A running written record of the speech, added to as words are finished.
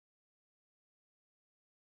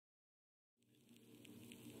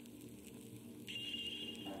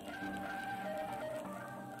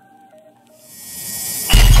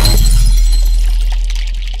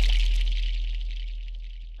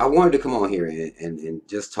wanted to come on here and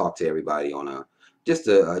just talk to everybody on just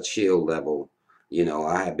a chill level. You know,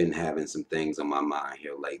 I have been having some things on my mind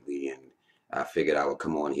here lately, and I figured I would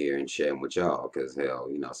come on here and share them with y'all because hell,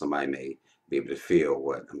 you know, somebody may be able to feel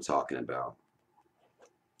what I'm talking about.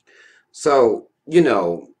 So, you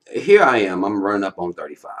know, here I am. I'm running up on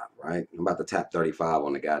 35, right? I'm about to tap 35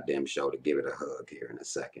 on the goddamn show to give it a hug here in a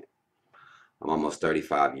second. I'm almost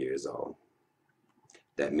 35 years old.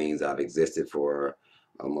 That means I've existed for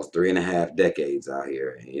almost 3.5 decades out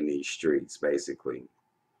here in these streets, basically.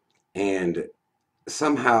 And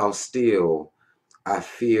somehow still, I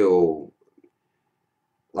feel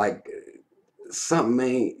like something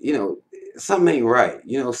ain't, something ain't right.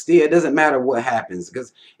 You know, still, it doesn't matter what happens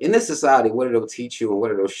because in this society, what it'll teach you and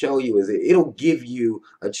what it'll show you is it'll give you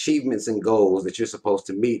achievements and goals that you're supposed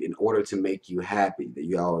to meet in order to make you happy. That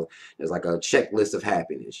you always there's like a checklist of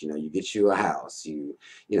happiness. You know, you get you a house, you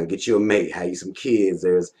get you a mate, have you some kids.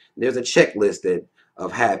 There's a checklist that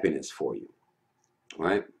of happiness for you,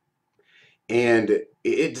 right? And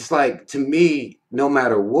it's like to me, no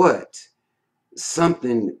matter what,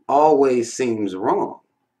 something always seems wrong.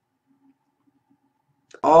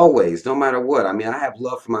 Always, no matter what. I mean, I have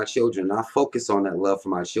love for my children. I focus on that love for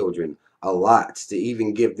my children a lot. To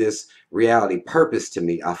even give this reality purpose to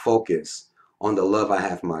me, I focus on the love I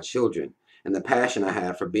have for my children and the passion I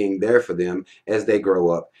have for being there for them as they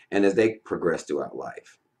grow up and as they progress throughout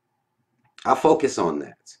life. I focus on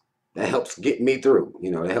that. That helps get me through.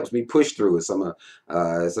 You know, that helps me push through. As some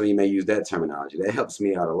of you may use that terminology. That helps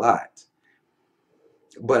me out a lot.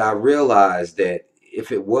 But I realized that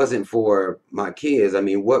if it wasn't for my kids, I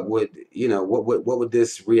mean, what would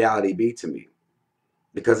this reality be to me?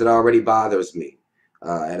 Because it already bothers me.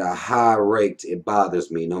 At a high rate, it bothers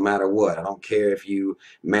me no matter what. I don't care if you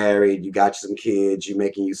married, you got some kids, you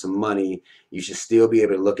making you some money. You should still be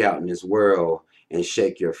able to look out in this world and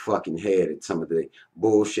shake your fucking head at some of the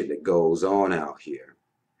bullshit that goes on out here.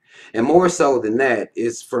 And more so than that,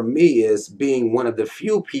 is for me is being one of the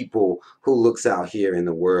few people who looks out here in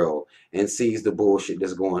the world and sees the bullshit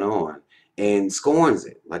that's going on and scorns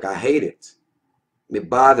it. Like I hate it. It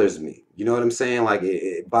bothers me. You know what I'm saying? Like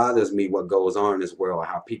it bothers me what goes on in this world,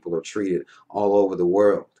 how people are treated all over the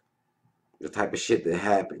world, the type of shit that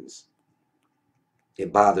happens.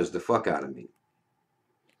 It bothers the fuck out of me.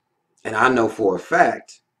 And I know for a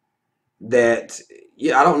fact that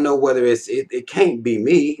yeah, I don't know whether it can't be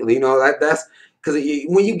me. You know that's because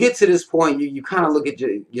when you get to this point, you kind of look at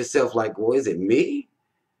yourself like, well, is it me?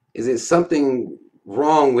 Is it something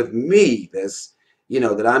wrong with me that's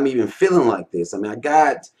that I'm even feeling like this? I mean, I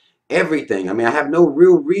got everything. I mean, I have no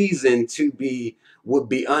real reason to would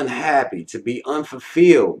be unhappy, to be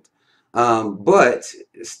unfulfilled, but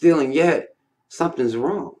still and yet something's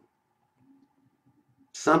wrong.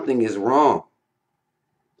 Something is wrong.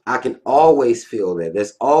 I can always feel that.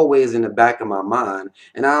 That's always in the back of my mind,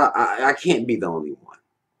 and I can't be the only one.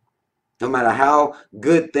 No matter how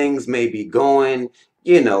good things may be going,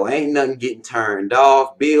 ain't nothing getting turned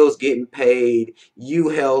off, bills getting paid, you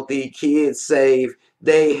healthy, kids safe,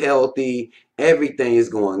 they healthy, everything is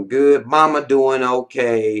going good, mama doing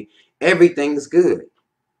okay, everything's good.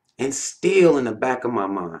 And still in the back of my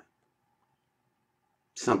mind,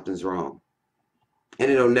 something's wrong. And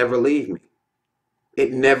it'll never leave me.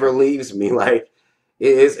 It never leaves me. Like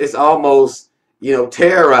it's almost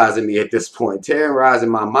terrorizing me at this point, terrorizing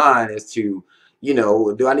my mind as to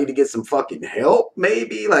do I need to get some fucking help?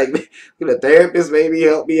 Maybe like could a therapist maybe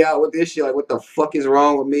help me out with this shit? Like what the fuck is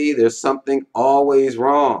wrong with me? There's something always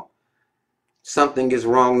wrong. Something is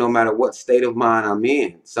wrong no matter what state of mind I'm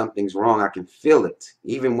in. Something's wrong. I can feel it.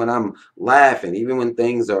 Even when I'm laughing, even when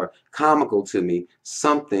things are comical to me,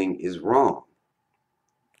 something is wrong.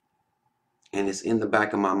 And it's in the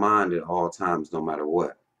back of my mind at all times, no matter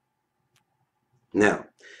what. Now,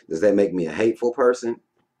 does that make me a hateful person?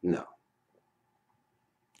 No.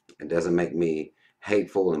 It doesn't make me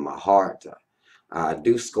hateful in my heart. I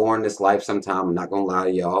do scorn this life sometimes. I'm not going to lie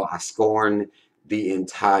to y'all. I scorn the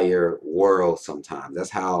entire world sometimes. That's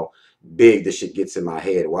how big this shit gets in my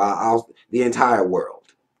head. Well, the entire world.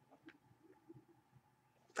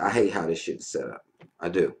 I hate how this shit's set up. I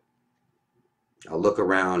do. I look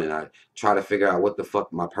around and I try to figure out what the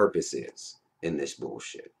fuck my purpose is in this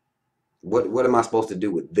bullshit. What am I supposed to do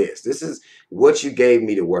with this? This is what you gave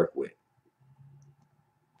me to work with.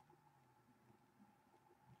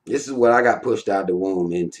 This is what I got pushed out the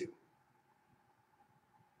womb into.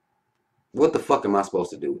 What the fuck am I supposed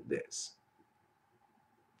to do with this?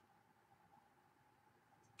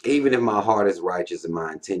 Even if my heart is righteous and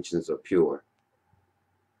my intentions are pure,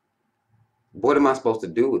 what am I supposed to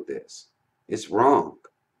do with this? It's wrong.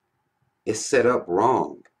 It's set up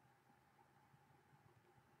wrong.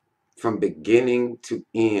 from beginning to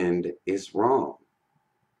end is wrong.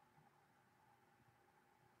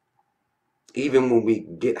 Even when we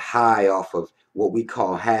get high off of what we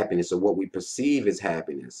call happiness or what we perceive as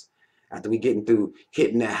happiness, after we getting through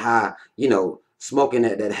hitting that high, smoking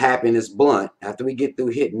that happiness blunt, after we get through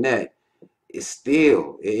hitting that, it's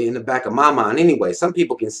still in the back of my mind anyway. Some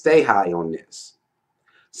people can stay high on this.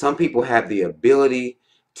 Some people have the ability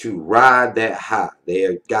to ride that high.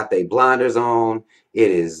 They got their blinders on. It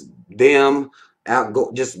is them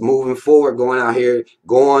just moving forward, going out here,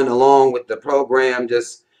 going along with the program,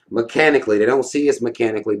 just mechanically. They don't see us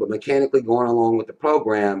mechanically, but mechanically going along with the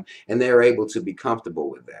program, and they're able to be comfortable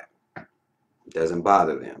with that. It doesn't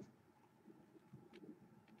bother them.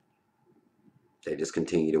 They just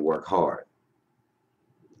continue to work hard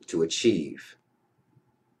to achieve.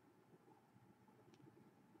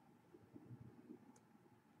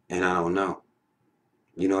 And I don't know.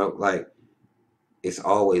 Like, it's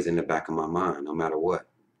always in the back of my mind, no matter what.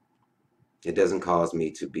 It doesn't cause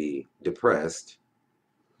me to be depressed.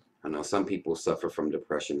 I know some people suffer from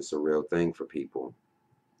depression. It's a real thing for people.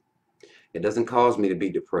 It doesn't cause me to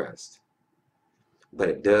be depressed, but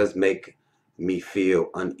it does make me feel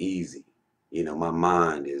uneasy. My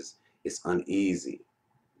mind is uneasy.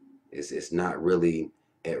 It's not really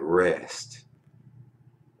at rest,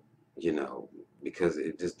 because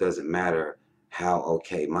it just doesn't matter how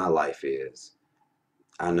okay my life is.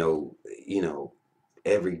 I know,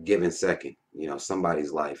 every given second,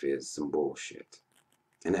 somebody's life is some bullshit.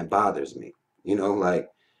 And that bothers me. Like,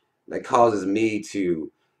 that causes me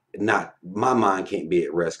to not, my mind can't be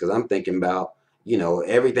at rest because I'm thinking about,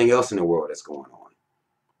 everything else in the world that's going on.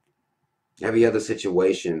 Every other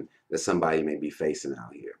situation that somebody may be facing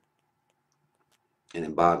out here. And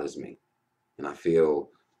it bothers me. And I feel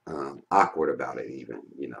awkward about it even,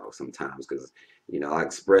 sometimes because, I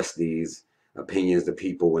express these opinions to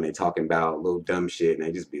people when they're talking about little dumb shit and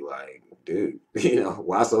they just be like, dude,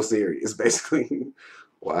 why so serious? Basically,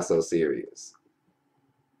 why so serious?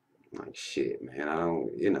 Like, shit, man, I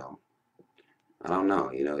don't know,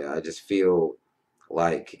 I just feel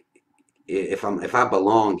like if I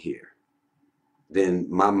belong here, then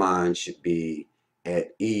my mind should be at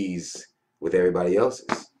ease with everybody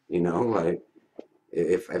else's, like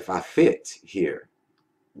if I fit here,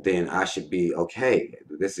 then I should be okay.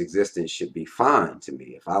 This existence should be fine to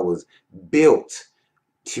me. If I was built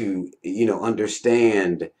to,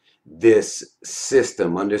 understand this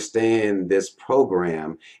system, understand this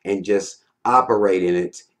program, and just operate in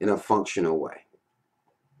it in a functional way,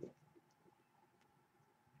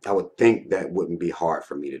 I would think that wouldn't be hard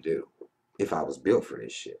for me to do if I was built for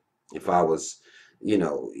this shit. If I was,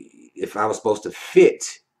 if I was supposed to fit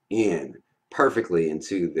in perfectly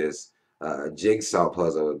into this jigsaw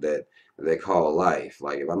puzzle that they call life.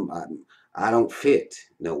 Like, if I don't fit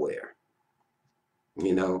nowhere,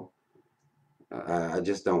 you know, I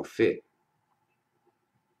just don't fit.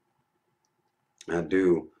 I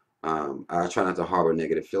do. I try not to harbor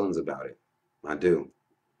negative feelings about it. I do.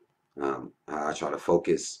 I try to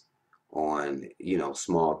focus on,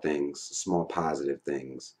 small things, small positive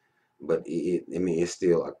things. But I mean, it's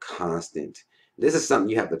still a constant. This is something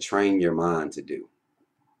you have to train your mind to do,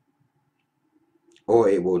 or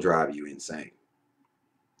it will drive you insane.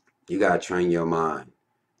 You got to train your mind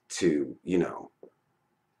to,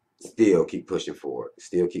 still keep pushing forward,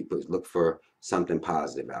 still keep look for something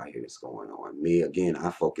positive out here that's going on. Me, again, I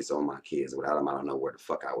focus on my kids. Without them, I don't know where the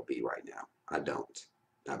fuck I would be right now. I don't.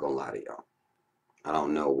 Not gonna lie to y'all. I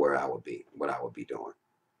don't know where I would be, what I would be doing.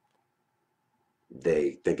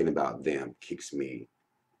 They thinking about them keeps me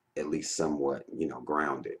at least somewhat,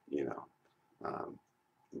 grounded, Um,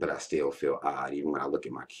 but I still feel odd even when I look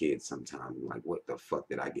at my kids sometimes. I'm like, what the fuck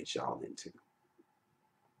did I get y'all into?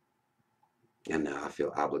 And now I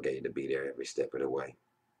feel obligated to be there every step of the way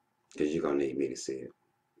because you're gonna need me to see it,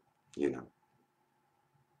 you know.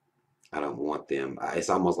 I don't want them. It's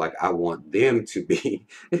almost like I want them to be.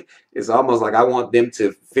 It's almost like I want them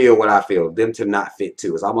to feel what I feel. Them to not fit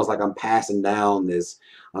too. It's almost like I'm passing down this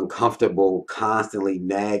uncomfortable, constantly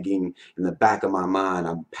nagging in the back of my mind.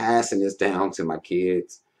 I'm passing this down to my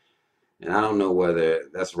kids, and I don't know whether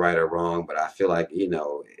that's right or wrong. But I feel like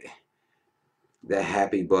that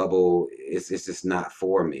happy bubble. It's just not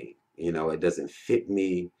for me. It doesn't fit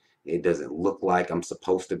me. It doesn't look like I'm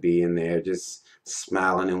supposed to be in there. Just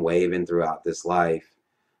smiling and waving throughout this life.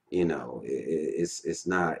 It's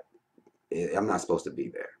not. I'm not supposed to be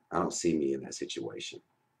there. I don't see me in that situation,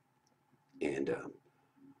 and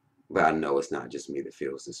but I know it's not just me that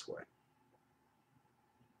feels this way.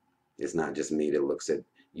 It's not just me that looks at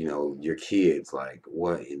your kids like,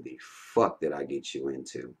 what in the fuck did I get you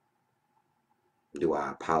into? Do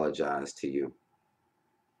I apologize to you?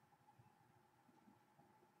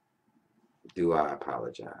 Do I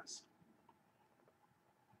apologize?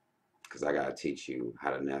 Because I got to teach you how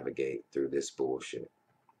to navigate through this bullshit.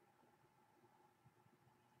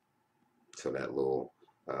 So that little,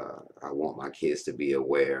 I want my kids to be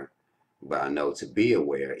aware, but I know to be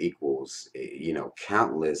aware equals,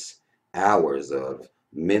 countless hours of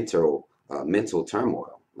mental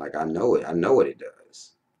turmoil. Like I know it. I know what it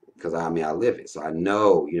does. Because I mean, I live it. So I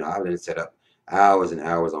know, I've been set up hours and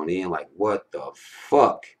hours on end. Like, what the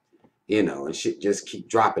fuck? And shit just keep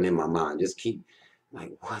dropping in my mind. Just keep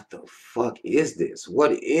like, what the fuck is this?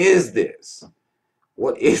 What is this?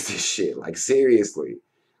 What is this shit? Like, seriously,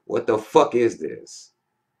 what the fuck is this?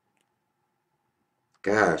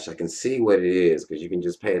 Gosh, I can see what it is because you can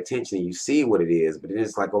just pay attention and you see what it is. But then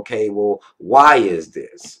it's like, okay, well, why is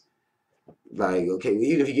this? Like, okay,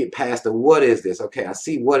 even if you get past the what is this? Okay, I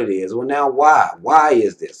see what it is. Well, now why? Why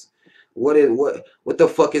is this? What the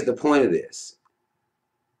fuck is the point of this?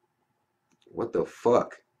 What the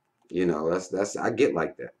fuck? That's I get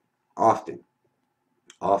like that often,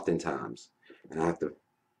 oftentimes, and I have to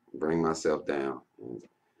bring myself down. And,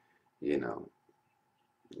 you know,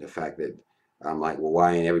 the fact that I'm like, well,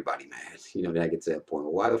 why ain't everybody mad? Then I get to that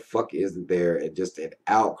point. Why the fuck isn't there just an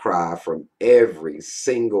outcry from every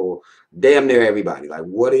single, damn near everybody? Like,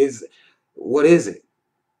 what is it?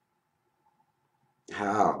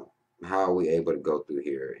 How, how are we able to go through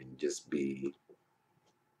here and just be,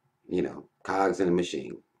 cogs in a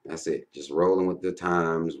machine? That's it. Just rolling with the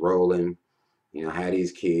times, rolling. Have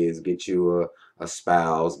these kids, get you a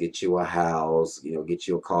spouse, get you a house, get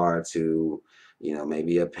you a car too,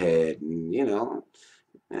 maybe a pet, and,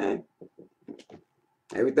 eh,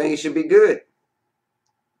 everything should be good.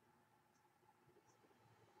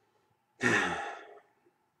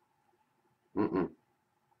 Mm-mm,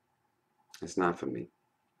 it's not for me.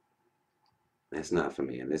 It's not for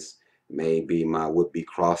me. And this may be my would-be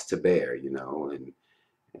cross to bear, and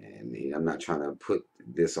I'm not trying to put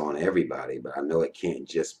this on everybody, but I know it can't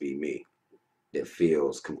just be me that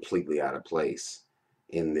feels completely out of place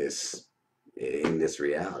in this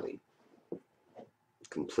reality.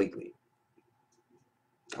 Completely.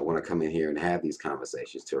 I want to come in here and have these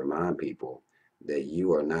conversations to remind people that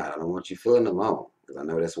you are not. I don't want you feeling alone because I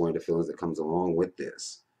know that's one of the feelings that comes along with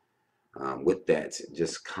this. With that,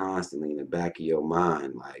 just constantly in the back of your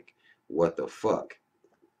mind, like, what the fuck?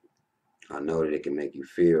 I know that it can make you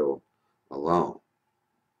feel alone,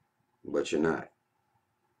 but you're not.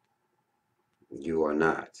 You are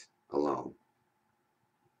not alone.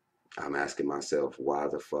 I'm asking myself, why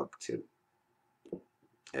the fuck too?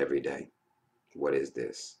 Every day. What is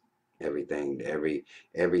this? Everything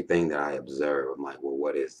that I observe, I'm like, well,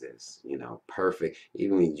 what is this? Perfect.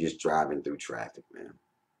 Even when you're just driving through traffic, man,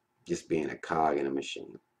 just being a cog in a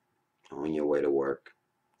machine, on your way to work,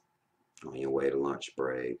 on your way to lunch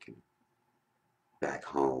break, and back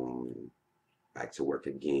home, and back to work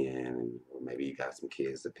again, and or maybe you got some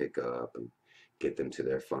kids to pick up and get them to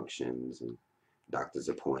their functions and doctor's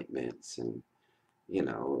appointments, and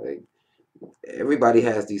like, everybody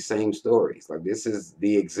has these same stories. Like, this is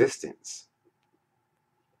the existence.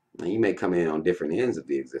 Now, you may come in on different ends of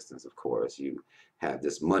the existence, of course. You have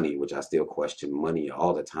this money, which I still question money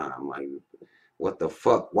all the time. Like, what the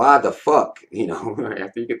fuck? Why the fuck?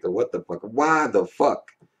 After you get the what the fuck, why the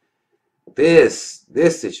fuck? This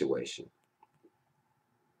situation.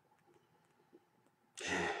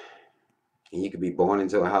 And you could be born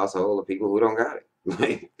into a household of people who don't got it.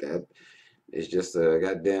 Like, that is just a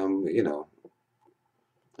goddamn,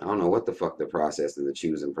 I don't know what the fuck the process and the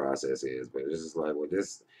choosing process is, but it's just like, well,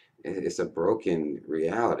 it's a broken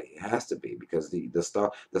reality. It has to be because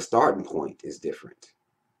the starting point is different.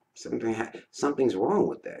 Something's wrong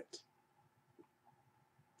with that.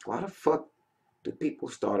 Why the fuck do people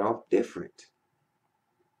start off different?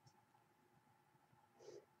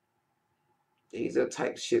 These are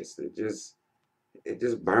type shits that it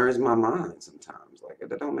just burns my mind sometimes. Like,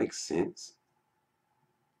 that don't make sense.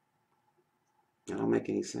 That don't make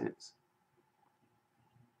any sense.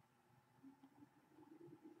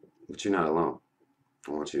 But you're not alone.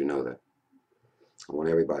 I want you to know that. I want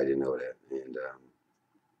everybody to know that. And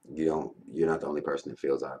you're not the only person that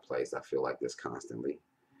feels out of place. I feel like this constantly.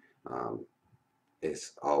 Um,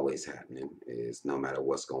 it's always happening. Is no matter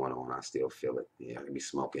what's going on, I still feel it. Yeah, I can be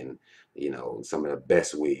smoking, some of the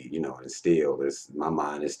best weed, and still, my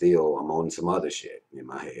mind is still. I'm on some other shit in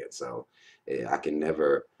my head, so I can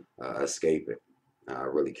never escape it. I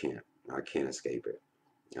really can't. I can't escape it.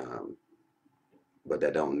 Um, but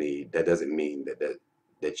that doesn't mean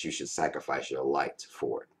that you should sacrifice your light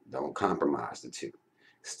for it. Don't compromise the two.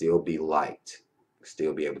 Still be light.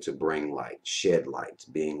 Still be able to bring light, shed light.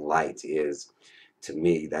 Being light is, to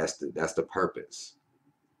me, that's the purpose.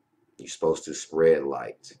 You're supposed to spread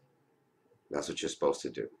light. That's what you're supposed to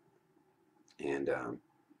do. And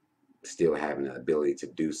still having the ability to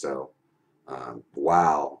do so,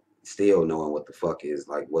 while still knowing what the fuck is,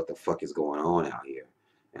 like, what the fuck is going on out here,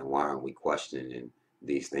 and why aren't we questioning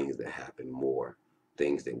these things that happen more,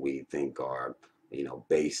 things that we think are, you know,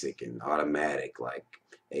 basic and automatic, like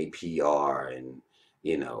APR and,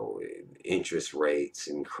 you know, interest rates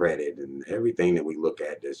and credit and everything that we look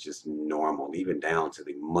at that's just normal, even down to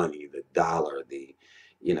the money, the dollar, the,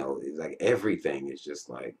 you know, it's like everything is just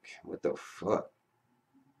like, what the fuck,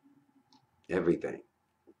 everything.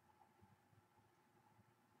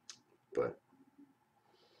 But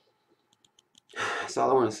that's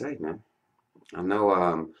all I want to say, man. I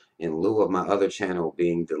know, in lieu of my other channel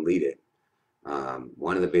being deleted,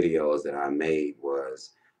 one of the videos that I made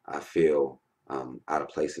was, I feel out of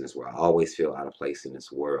place in this world. I always feel out of place in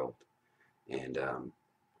this world. And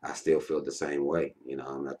I still feel the same way. You know,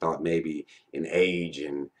 and I thought maybe in age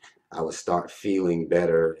and I would start feeling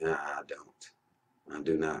better. Nah, I don't. I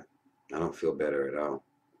do not. I don't feel better at all.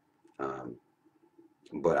 Um,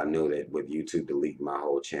 but I knew that with YouTube deleting my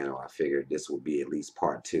whole channel, I figured this would be at least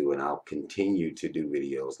part two, and I'll continue to do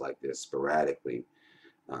videos like this sporadically,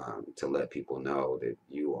 to let people know that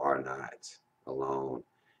you are not alone,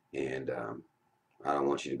 and I don't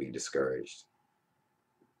want you to be discouraged.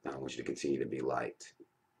 I want you to continue to be light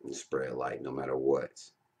and spread light no matter what,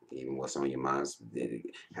 even what's on your minds.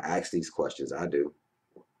 Ask these questions. I do.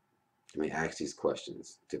 I mean, ask these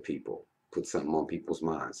questions to people. Put something on people's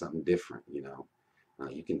minds, something different, you know.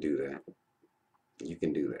 You can do that. You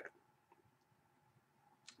can do that.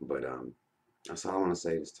 But that's all I want to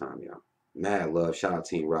say this time, y'all. Mad love. Shout out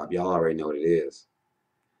Team Rob. Y'all already know what it is.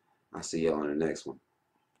 I'll see y'all on the next one.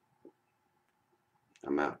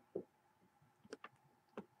 I'm out.